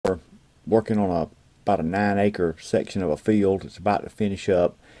working on about a 9-acre section of a field. It's about to finish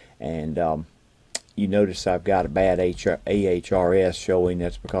up, and you notice I've got a bad AHRS showing.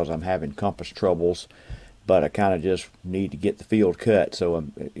 That's because I'm having compass troubles, but I kind of just need to get the field cut, so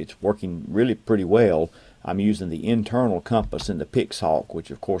it's working really pretty well. I'm using the internal compass in the Pixhawk,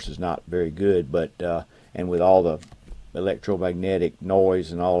 which of course is not very good, but and with all the electromagnetic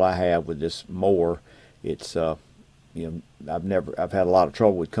noise and all I have with this mower, it's I've had a lot of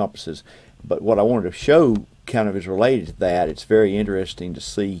trouble with compasses. But what I wanted to show kind of is related to that. It's very interesting to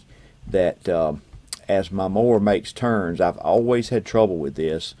see that as my mower makes turns, I've always had trouble with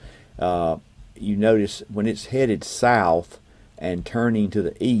this. You notice when it's headed south and turning to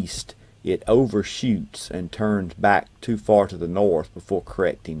the east, it overshoots and turns back too far to the north before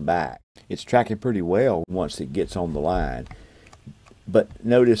correcting back. It's tracking pretty well once it gets on the line. But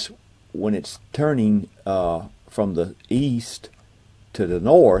notice when it's turning from the east to the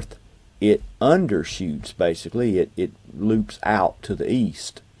north, it undershoots basically. It loops out to the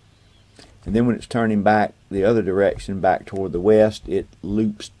east. And then when it's turning back the other direction, back toward the west, it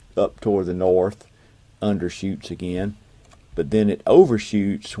loops up toward the north, undershoots again. But then it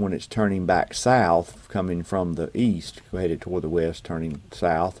overshoots when it's turning back south, coming from the east, headed toward the west, turning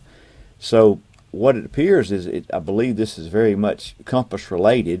south. So what it appears is, I believe this is very much compass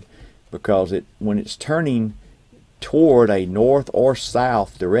related, because when it's turning toward a north or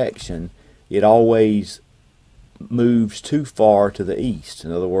south direction, it always moves too far to the east.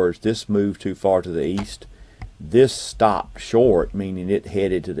 In other words, this moved too far to the east. This stopped short, meaning it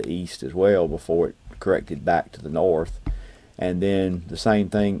headed to the east as well before it corrected back to the north. And then the same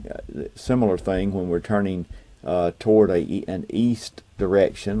thing, similar thing, when we're turning toward an east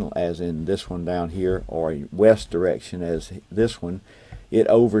direction, as in this one down here, or a west direction as this one, it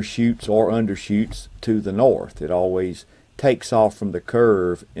overshoots or undershoots to the north. It always takes off from the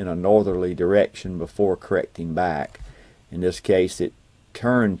curve in a northerly direction before correcting back. In this case, it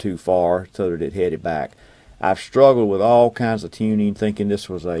turned too far so that it headed back. I've struggled with all kinds of tuning, thinking this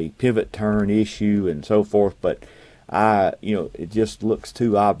was a pivot turn issue and so forth, but it just looks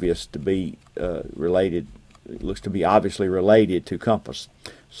too obvious to be related. It looks to be obviously related to compass.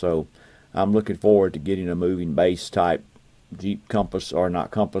 So I'm looking forward to getting a moving base type Jeep compass, or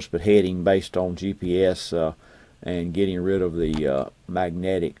not compass, but heading based on GPS, and getting rid of the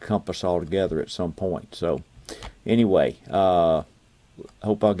magnetic compass altogether at some point. So anyway,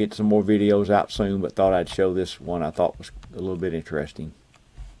 hope I'll get some more videos out soon, but thought I'd show this one I thought was a little bit interesting.